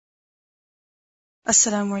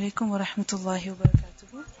السلام عليكم ورحمة الله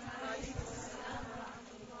وبركاته.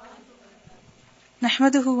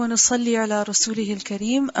 نحمده ونصلي على رسوله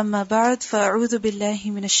الكريم، أما بعد، فأعوذ بالله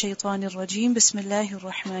من الشيطان الرجيم. بسم الله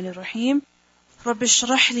الرحمن الرحيم. رب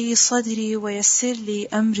اشرح لي صدري ويسر لي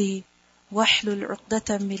أمري واحلل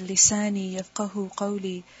عقدة من لساني يفقه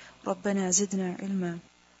قولي ربنا زدنا علما.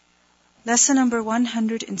 Lesson number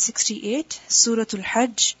 168, Surah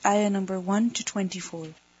Al-Hajj, ayah number 1 to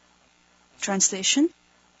 24. Translation: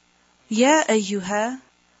 Ya ayyuha,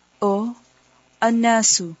 O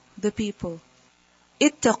annasu, the people.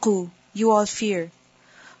 Ittaqu, you all fear.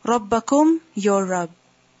 Rabbakum, your Rabb.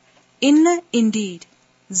 Inna, indeed.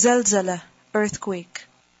 Zalzala, earthquake.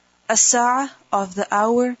 As-sa'ah, of the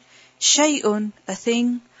hour. Shay'un, a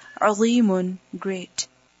thing. Azimun, great.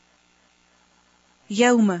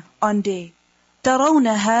 Yawma, on day.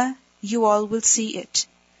 Tarawnaha, you all will see it.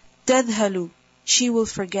 Tadhalu, she will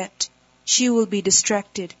forget. She will be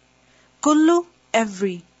distracted. Kullu,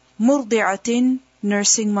 every. Murdi'atin,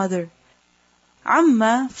 nursing mother.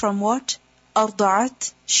 Amma, from what?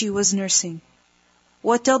 Arda'at, she was nursing.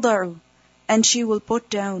 Watada'u, and she will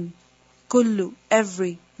put down. Kullu,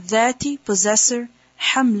 every. Dhati, possessor.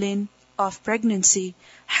 Hamlin, of pregnancy.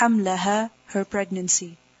 Hamlaha, her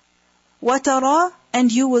pregnancy. Watara,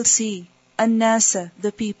 and you will see. Annasa,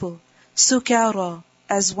 the people. Sukara,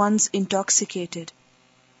 as ones intoxicated.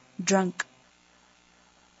 Drunk.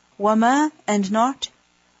 Wama, and not.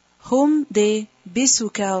 Whom they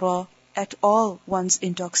bisukara, at all once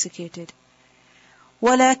intoxicated.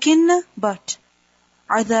 Walakin, but.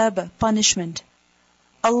 Adhab, punishment.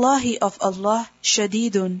 Allahi, of Allah,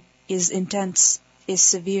 shadidun, is intense, is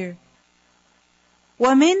severe.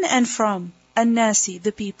 Wamin, and from. Annasi,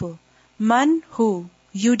 the people. Man, who.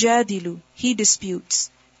 Yujadilu, he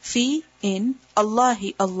disputes. Fi, in.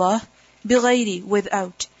 Allahi, Allah. Bighayri,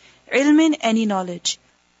 without. Ilmin, any knowledge.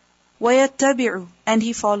 وَيَتَّبِعُ, and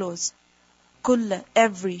he follows. Kulla,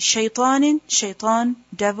 every. Shaytanin, shaytan,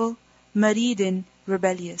 devil. Maridin,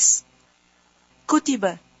 rebellious.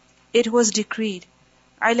 Kutiba, it was decreed.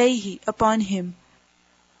 Alayhi, upon him.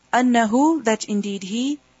 Annahu, that indeed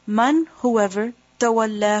he. Man, whoever.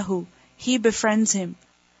 Tawallahu, he befriends him.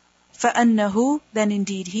 فَأَنَّهُ, then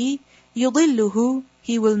indeed he. Yudilluhu,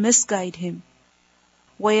 he will misguide him.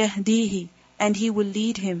 وَيَهْدِيهِ, and he will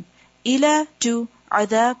lead him. Ila, to.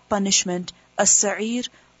 Adhab, punishment. As-sa'ir,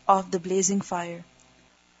 of the blazing fire.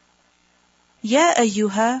 Ya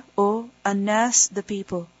ayyuha, O annas, the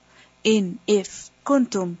people. In, if.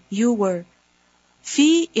 Kuntum, you were.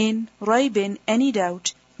 Fi, in. Raibin, any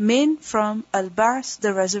doubt. Min, from. Al-Ba'th,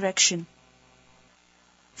 the resurrection.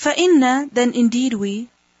 فَإِنَّا, then indeed we.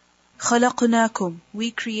 خَلَقْنَاكُمْ, we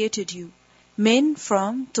created you. Min,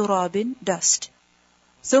 from. Turabin, dust.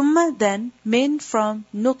 Thumma, then. Min, from.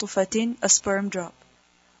 Nutfatin, a sperm drop.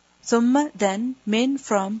 Thumma, then. Min,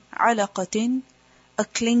 from. Alaqatin, a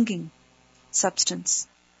clinging substance.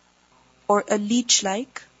 Or a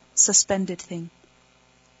leech-like, suspended thing.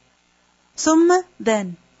 Thumma,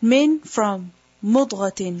 then. Min, from.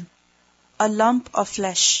 Mudghatin, a lump of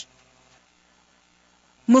flesh.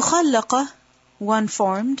 Mukhallaqa, one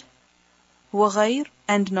formed. وغير,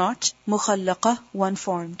 and not. Mukhallaqa, one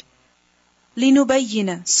formed.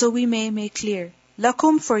 لِنُبَيِّنَ, so we may make clear.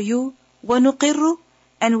 Lakum, for you. وَنُقِرُّ,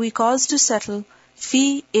 and we cause to settle.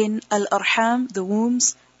 Fi, in. Al-arham, the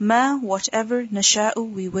wombs. Ma, whatever.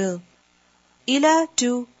 Nasha'u, we will. Ila,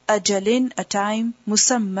 to. Ajalin, a time.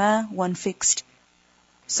 Musamma, one fixed.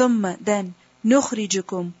 Thumma, then.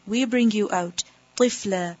 Nukhrijukum, we bring you out.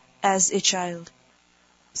 Tifla, as a child.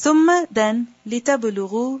 Thumma, then.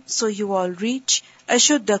 Litabulughu, so you all reach.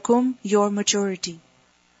 Ashuddakum, your maturity.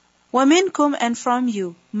 وَمِنْكُمْ, and from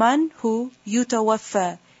you. Man, who.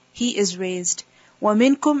 Yutawaffa, he is raised.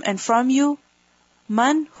 وَمِنْكُمْ, and from you.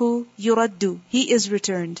 Man, who. Yuraddu, he is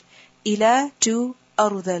returned. Ila, to.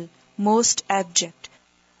 Arudal, most abject.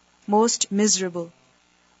 Most miserable.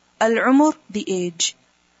 Al-umur, the age.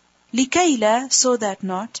 Likayla, so that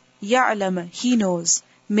not. Ya'lama, he knows.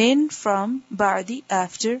 Min, from. Ba'di,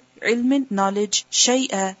 after. Ilmin, knowledge.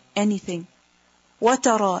 Shay'a, anything.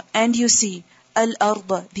 Watara, and you see.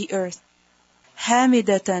 Al-arda, the earth.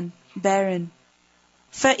 Hamidatan, barren.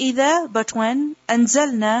 فَإِذَا, but when.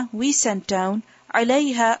 Anzalna, we sent down.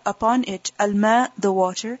 Alayha, upon it. Al-ma, the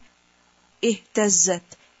water. Ihtazzat,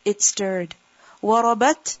 it stirred.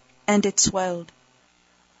 Warabat, and it swelled.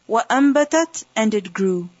 وَأَنْبَتَتْ, and it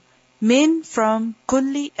grew. Min, from.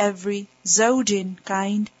 Kulli, every. Zawjin,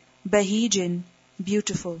 kind. Bahijin,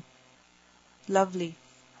 beautiful. Lovely.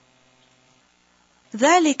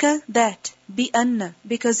 ذَلِكَ, that. بِأَنَّ,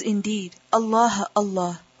 because indeed. Allah,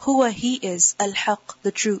 Allah. Huwa, he is. Al-Haq,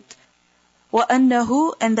 the truth.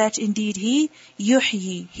 وَأَنَّهُ and that indeed He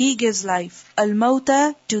يُحْيِي He gives life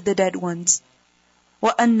al-mawta to the dead ones.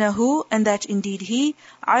 وَأَنَّهُ and that indeed He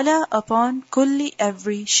عَلَى upon kulli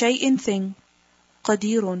every shay'in thing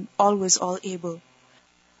qadirun always all able.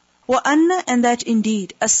 وَأَنَّ and that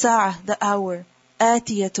indeed as-sa'ah the hour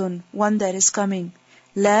آتِيَةٌ one that is coming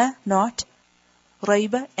la not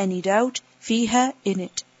رَيْبَ any doubt فيها in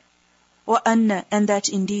it. وَأَنَّ and that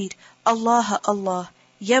indeed Allah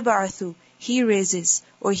يَبْعَثُ He raises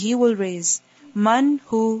or He will raise man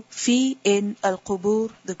who fi in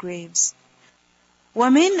al-qubur the graves.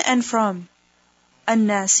 وَمِن and from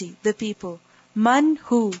النَّاسِ the people man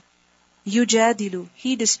who يُجَادِلُ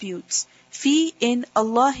he disputes fi in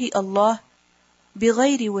Allah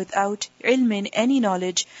بِغَيْرِ without ilmin any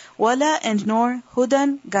knowledge wala and nor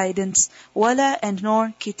hudan guidance wala and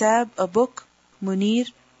nor kitab a book munir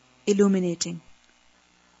illuminating.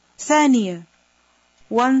 ثانية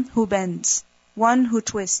one who bends, one who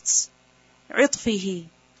twists. عطفه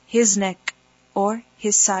his neck or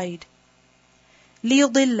his side.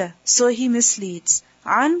 ليضل so he misleads.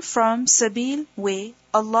 عن from sabil way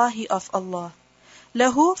Allahi of Allah.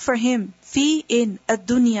 له for him في in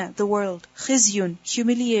الدنيا the world خزي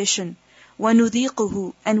humiliation.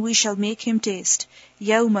 وَنُذِيقُهُ and we shall make him taste.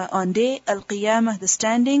 يَوْمَ on day القيامة the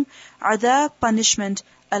standing. عذاب punishment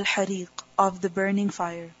الحريق of the burning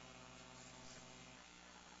fire.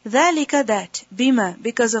 ذَلِكَ that بِمَا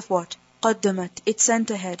because of what قَدَّمَتْ it sent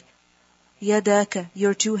ahead يَدَاكَ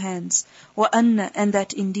your two hands. وَأَنَّ and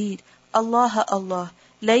that indeed Allah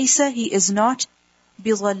لَيْسَ he is not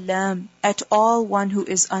بِظَلَّامٍ at all one who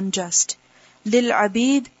is unjust.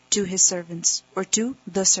 لِلْعَبِيد to his servants or to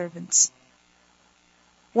the servants.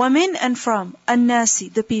 وَمِن and from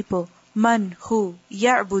النَّاسِ the people man who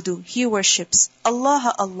يَعْبُدُ he worships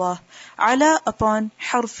Allah عَلَى upon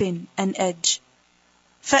حرف an edge.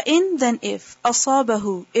 فَإِن then if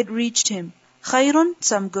أَصَابَهُ it reached him خَيْرٌ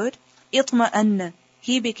some good اطمأن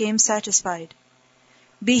he became satisfied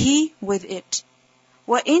bihi with it.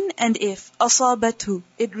 وَإِن and if أَصَابَتْهُ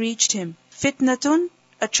it reached him fitnatun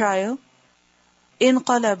a trial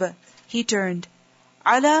انقلب he turned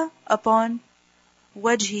على upon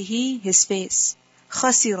وجهه his face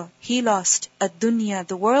خسر he lost الدنيا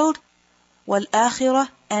the world والآخرة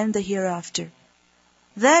and the hereafter.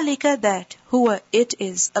 ذلك that هو it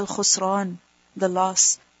is الخسران the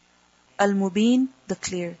loss المبين the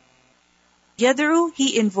clear. يدعو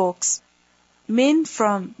he invokes min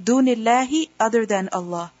from دون الله other than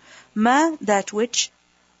Allah ما that which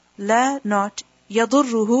لا not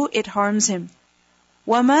يضره it harms him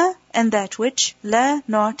وما and that which لا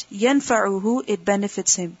not ينفعه it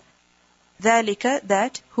benefits him. ذلك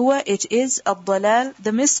that هو it is الضلال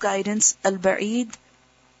the misguidance البعيد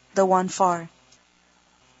the one far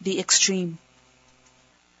the extreme.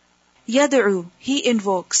 يدعو he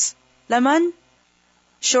invokes لمن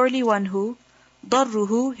surely one who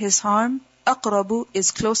ضره his harm أقرب is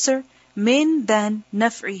closer min than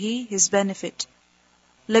نفعه his benefit.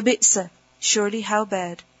 لبئس surely how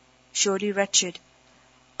bad surely wretched.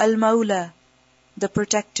 المولى the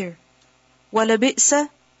protector. ولبئس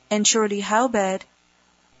and surely how bad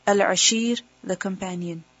العشير the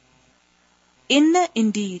companion. إن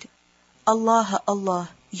indeed Allah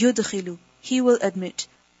يدخل he will admit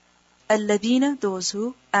الذين those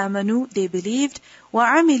who آمنوا they believed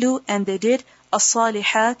وعملوا and they did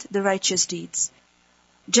الصالحات the righteous deeds.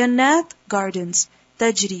 جنات gardens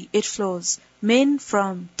تجري it flows min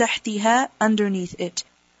from تحتها underneath it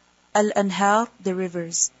الأنهار the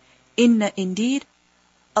rivers. إن indeed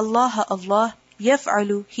Allah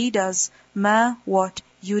يفعل he does ما what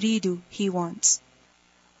يريد he wants.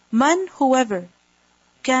 من whoever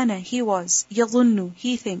كان he was يظن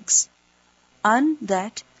he thinks أن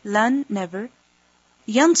that لن never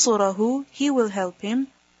ينصره he will help him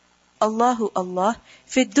Allah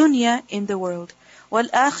في الدنيا in the world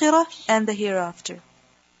والآخرة and the hereafter.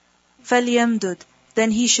 فليمدد then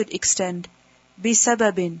he should extend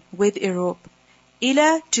بسبب with a rope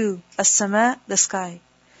إلى to السماء the sky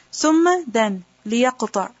ثم then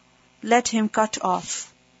ليقطع let him cut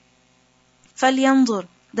off. فلينظر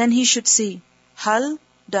then he should see هل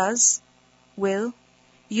does will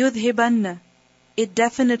يذهبن it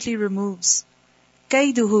definitely removes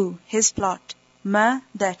كيده his plot ما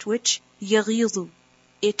that which يغيظ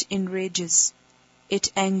it enrages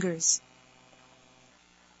it angers.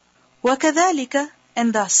 وكذلك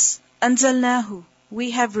and thus أنزلناه we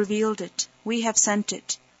have revealed it we have sent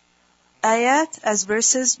it. Ayat as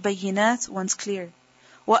verses bayinat once clear.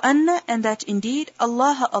 وأن and that indeed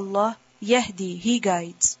Allah يهدي he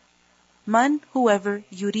guides. Man whoever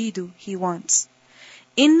yuridu he wants.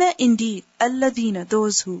 Inna indeed الذين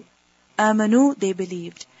those who Amanu, they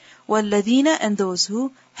believed. Walladhina, and those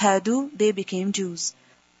who hadu, they became Jews.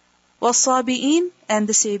 Wasabi'in, and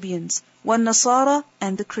the Sabians. Wal-Nasara,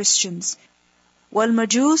 and the Christians.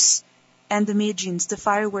 Wal-Majus, and the Magians, the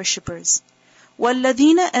fire worshippers.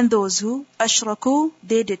 Walladhina, and those who ashraku,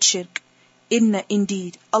 they did shirk. Inna,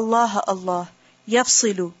 indeed, Allah, Allah,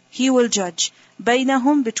 yafsilu, He will judge,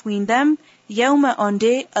 baynahum, between them, yawma, on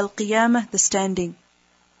day, al-qiyamah, the standing.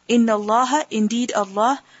 Inna Allah, indeed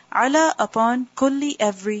Allah, ala, upon, kulli,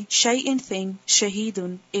 every, shay'in, thing,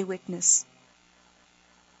 shahidun, a witness.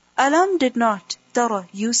 Alam, did not, tara,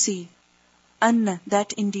 you see, anna,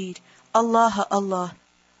 that indeed, Allah, Allah,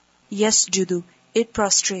 yasjudu, it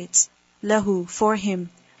prostrates, lahu, for Him,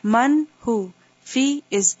 man, who, fi,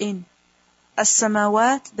 is in,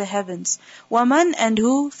 as-samawat, the heavens, wa man, and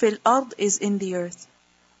who, fil ard, is in the earth,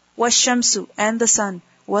 wash-shamsu, and the sun,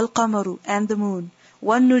 wal-qamaru, and the moon,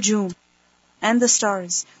 wal-nujum, and the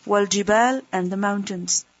stars, wal-jibal, and the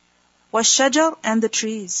mountains, wash-shajar, and the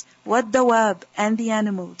trees, wad-dawab, and the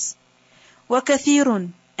animals,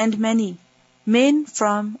 wa-kathirun, and many, min,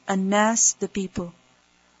 from, an-nas, the people,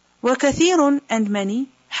 wa-kathirun, and many,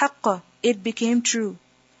 haqqa, it became true,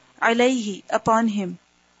 alayhi, upon him,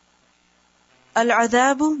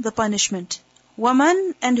 al-adabu, the punishment,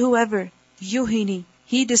 waman, and whoever, yuhini,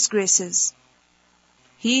 he disgraces,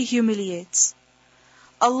 he humiliates,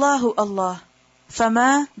 Allahu, Allah,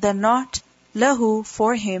 fama, then not, lahu,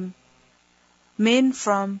 for him, min,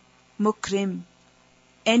 from, mukrim,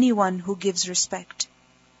 anyone who gives respect,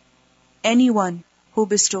 anyone who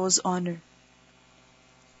bestows honor.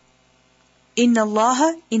 Inna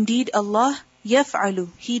Allah, indeed Allah, yaf'alu,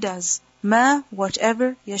 He does, ma,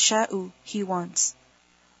 whatever, yasha'u, He wants.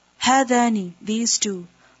 Hadani, these two,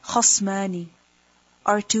 khasmani,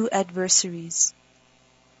 are two adversaries.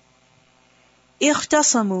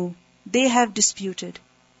 Ikhtasamu, they have disputed.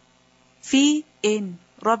 Fi, in,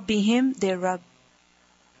 Rabbihim, their Rabb.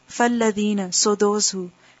 Falladhina, so those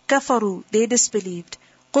who, kafaru, they disbelieved.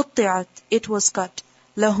 Qutti'at, it was cut.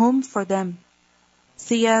 Lahum, for them.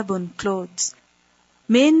 Thiyabun, clothes.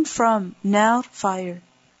 Min, from, nar, fire.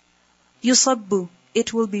 Yusabbu,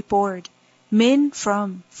 it will be poured. Min,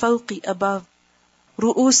 from, fawqi, above.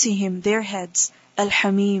 Ru'usihim, their heads.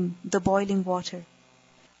 Al-hamim, the boiling water.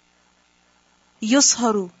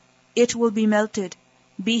 Yusharu, it will be melted.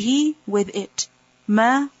 Bihi, with it.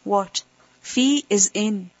 Ma, what? Fi, is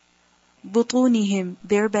in. Butunihim,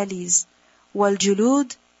 their bellies.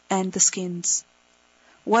 Wal-julud, and the skins.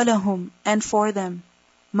 Walahum, and for them.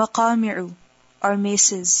 Maqami'u, are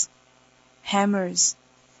maces. Hammers.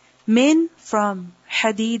 Min, from,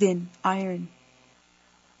 hadidin, iron.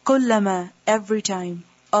 Kullama, every time.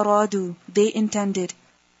 Aradu, they intended.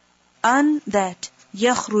 An, that.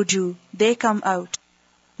 Yakhruju, they come out.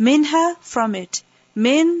 Minha, from it.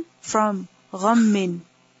 Min, from, ghammin,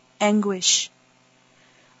 anguish.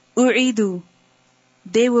 U'idu,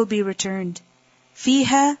 they will be returned.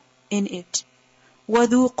 Fiha, in it.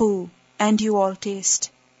 Waduqu, and you all taste.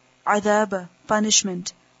 Adaba,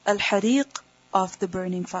 punishment. Al-hariq, of the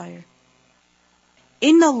burning fire.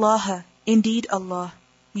 Inna Allaha, indeed Allah.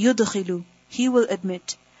 Yudkhilu, He will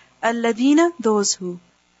admit. Alladhina, those who.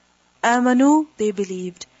 Amanu, they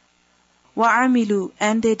believed. Wa'amilu,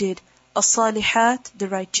 and they did. As-salihat, the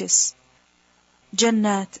righteous.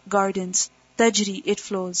 Jannat, gardens. Tajri, it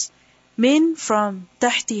flows. Min, from.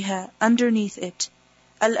 Tahtiha, underneath it.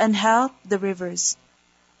 Al-anhar, the rivers.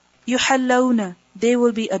 Yuhallawna, they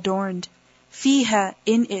will be adorned. Fiha,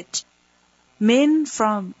 in it. Min,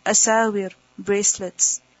 from. Asawir,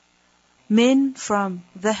 bracelets. Min, from.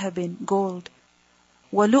 Dhahabin, gold.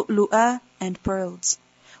 Walu'lu'a, and pearls.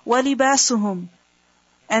 Walibasuhum,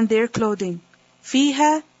 and their clothing.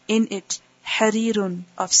 Fiha, in it. Harirun,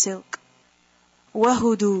 of silk.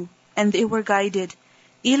 Wahudu, and they were guided.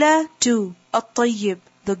 Ila, to. At-tayyib,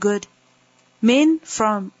 the good. Min,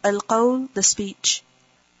 from. Al-qawl, the speech.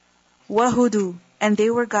 Wahudu, and they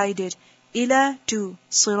were guided. Ila, to.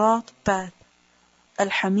 Sirat, path.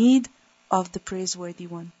 Al-hamid, of the praiseworthy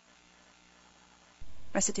one.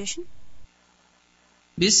 Recitation.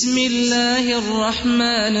 بسم الله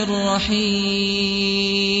الرحمن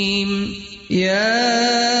الرحيم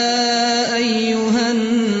يا أيها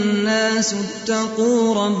الناس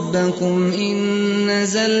اتقوا ربكم إن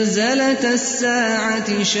زلزلة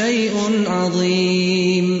الساعة شيء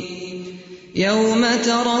عظيم يوم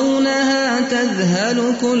ترونها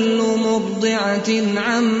تذهل كل مرضعة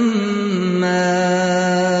عما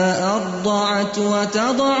أرضعت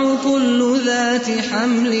وتضع كل ذات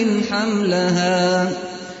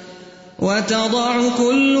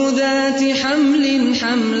حمل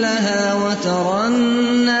حملها وترى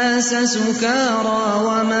الناس سكارى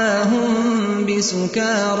وما هم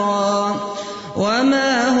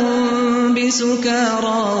وما هم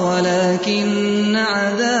بسكارى ولكن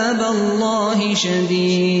عذاب الله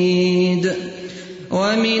شديد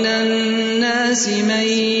ومن الناس من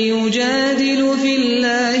يجادل في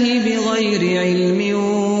الله بغير علم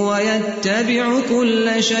ويتبع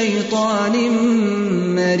كل شيطان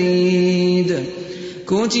مريد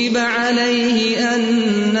كتب عليه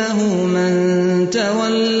أنه من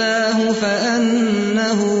تولاه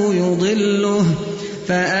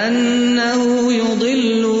فأنه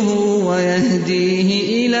يضله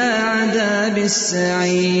ويهديه إلى عذاب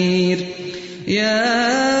السعير يا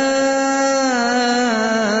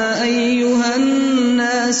أيها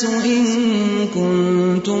الناس إن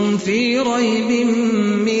كنتم في ريب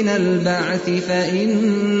من البعث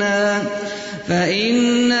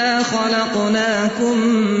فإنا خلقناكم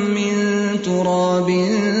من تراب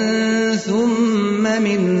ثم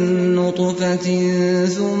من نطفة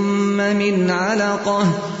ثم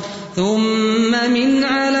من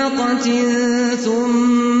علقة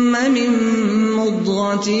ثم من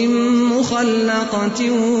مضغة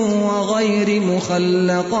مخلقة وغير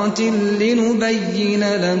مخلقة لنبين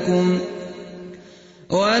لكم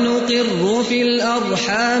ونقر في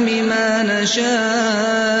الأرحام ما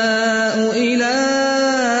نشاء إلى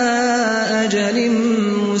أجل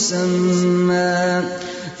مسمى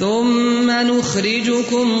ثم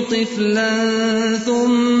نخرجكم طفلا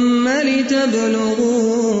ثم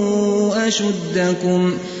لتبلغوا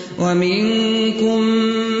أشدكم ومنكم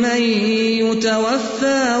من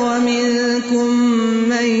يتوفى ومنكم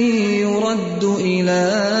من يرد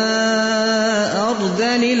إلى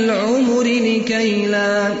أرذل العمر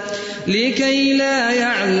لكي لا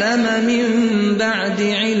يعلم من بعد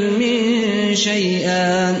علم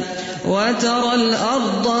شيئا وترى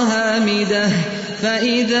الأرض هامدة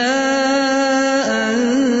فإذا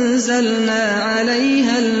أنزلنا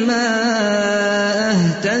عليها الماء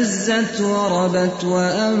اهتزت وربت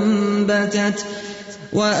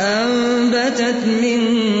وأنبتت من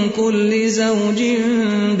كل زوج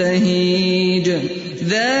بهيج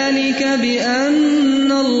ذلك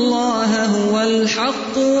بأن الله هو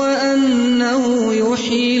الحق وأنه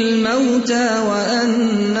يحيي الموتى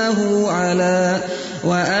وأنه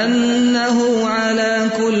على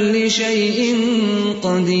كل شيء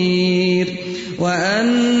قدير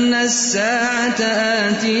وأن الساعة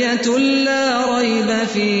آتية لا ريب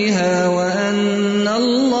فيها وأن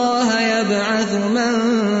الله يبعث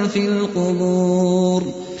من في القبور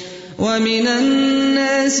ومن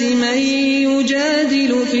الناس من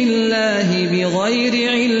يجادل في الله بغير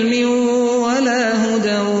علم ولا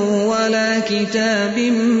هدى ولا كتاب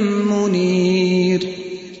منير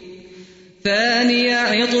ثاني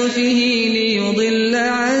عطفه ليضل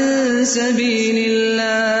عن سبيل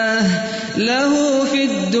الله له في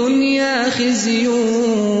الدنيا خزي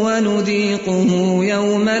ونذيقه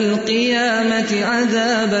يوم القيامة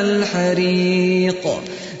عذاب الحريق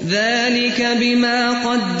ذلك بما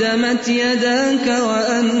قدمت يداك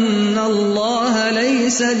وأن الله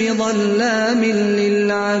ليس بظلام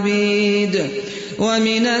للعبيد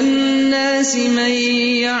ومن الناس من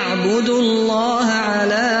يعبد الله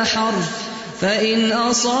على حرف فإن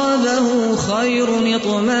أصابه خير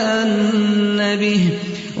اطمأن به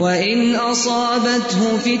وإن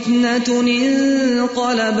أصابته فتنة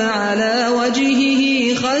انقلب على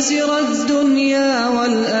وجهه خسر الدنيا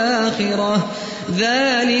والآخرة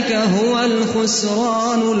ذلك هو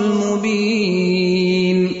الخسران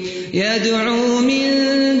المبين يدعو من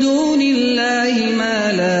دون الله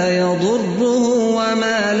ما لا يضره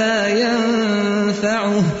وما لا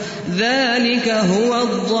ينفعه ذلك هو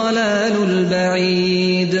الضلال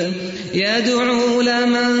البعيد يدعو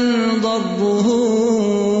لمن ضره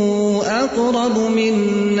أقرب من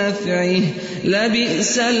نفعه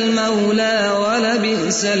لبئس المولى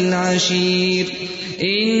ولبئس العشير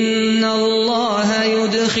إن الله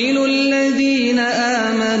يدخل الذين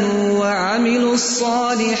آمنوا وعملوا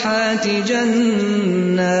الصالحات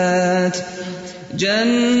جنات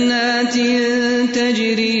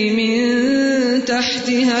تجري من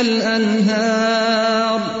تحتها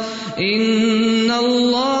الأنهار إن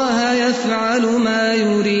الله يفعل ما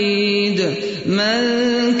يريد من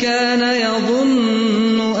كان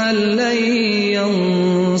يظن أن لن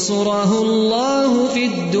ينصره الله في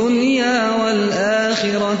الدنيا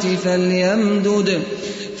والآخرة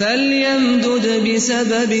فليمدد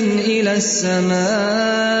بسبب إلى السماء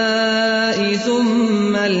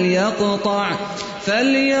ثم ليقطع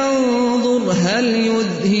فلينظر هل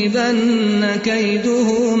يذهبن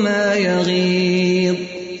كيده ما يغيظ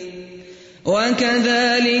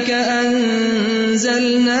وكذلك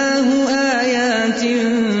أنزلناه آيات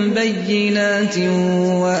بينات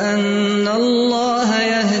وأن الله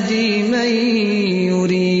يهدي من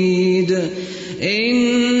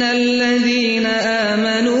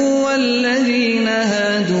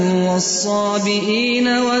والصابئين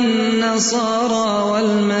والنصارى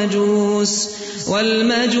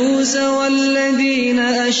والمجوس والذين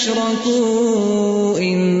أشركوا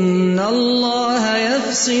إن الله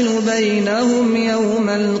يفصل بينهم يوم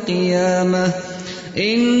القيامة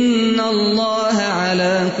إن الله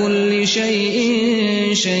على كل شيء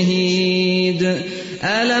شهيد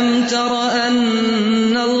ألم تر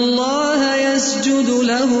أن الله يسجد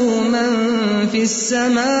له من في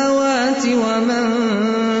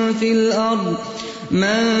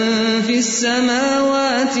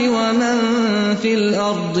السماوات ومن في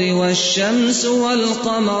الأرض والشمس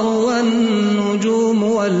والقمر والنجوم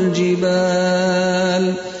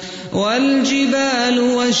والجبال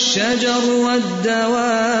والشجر والدواب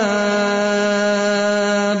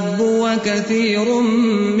وكثير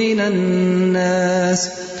من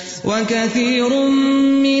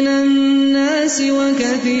الناس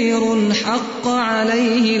وكثير حق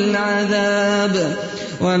عليه العذاب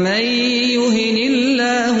ومن يهن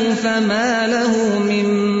الله فما له من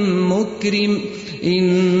مكرم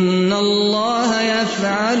إن الله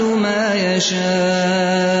يفعل ما يشاء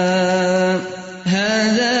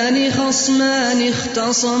هذان خصمان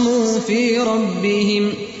اختصموا في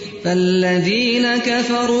ربهم فالذين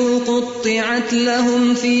كفروا قطعت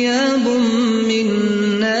لهم ثياب من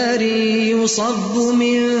نار يصب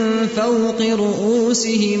من فوق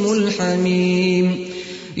رؤوسهم الحميم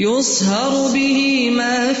يصهر به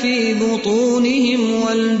ما في بطونهم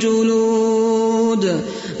والجلود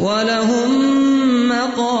ولهم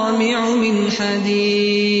مقامع من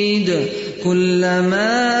حديد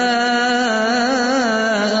كلما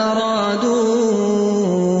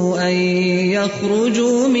أرادوا أن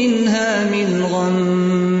يخرجوا منها من غم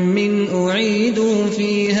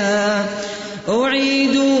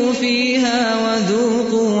أعيدوا فيها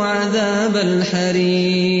وذوقوا عذاب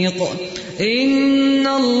الحريق إن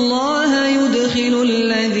الله يدخل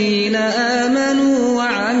الذين آمنوا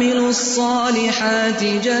وعملوا الصالحات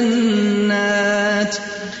جنات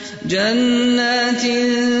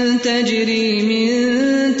تجري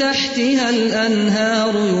من تحتها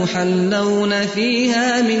الأنهار يحلون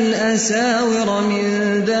فيها من أساور من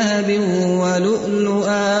ذهب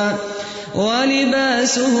ولؤلؤا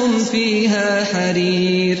ولباسهم فيها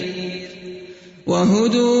حرير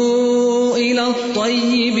وهدوا إلى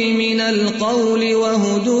الطيب من القول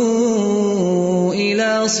وهدوا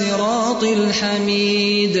إلى صراط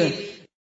الحميد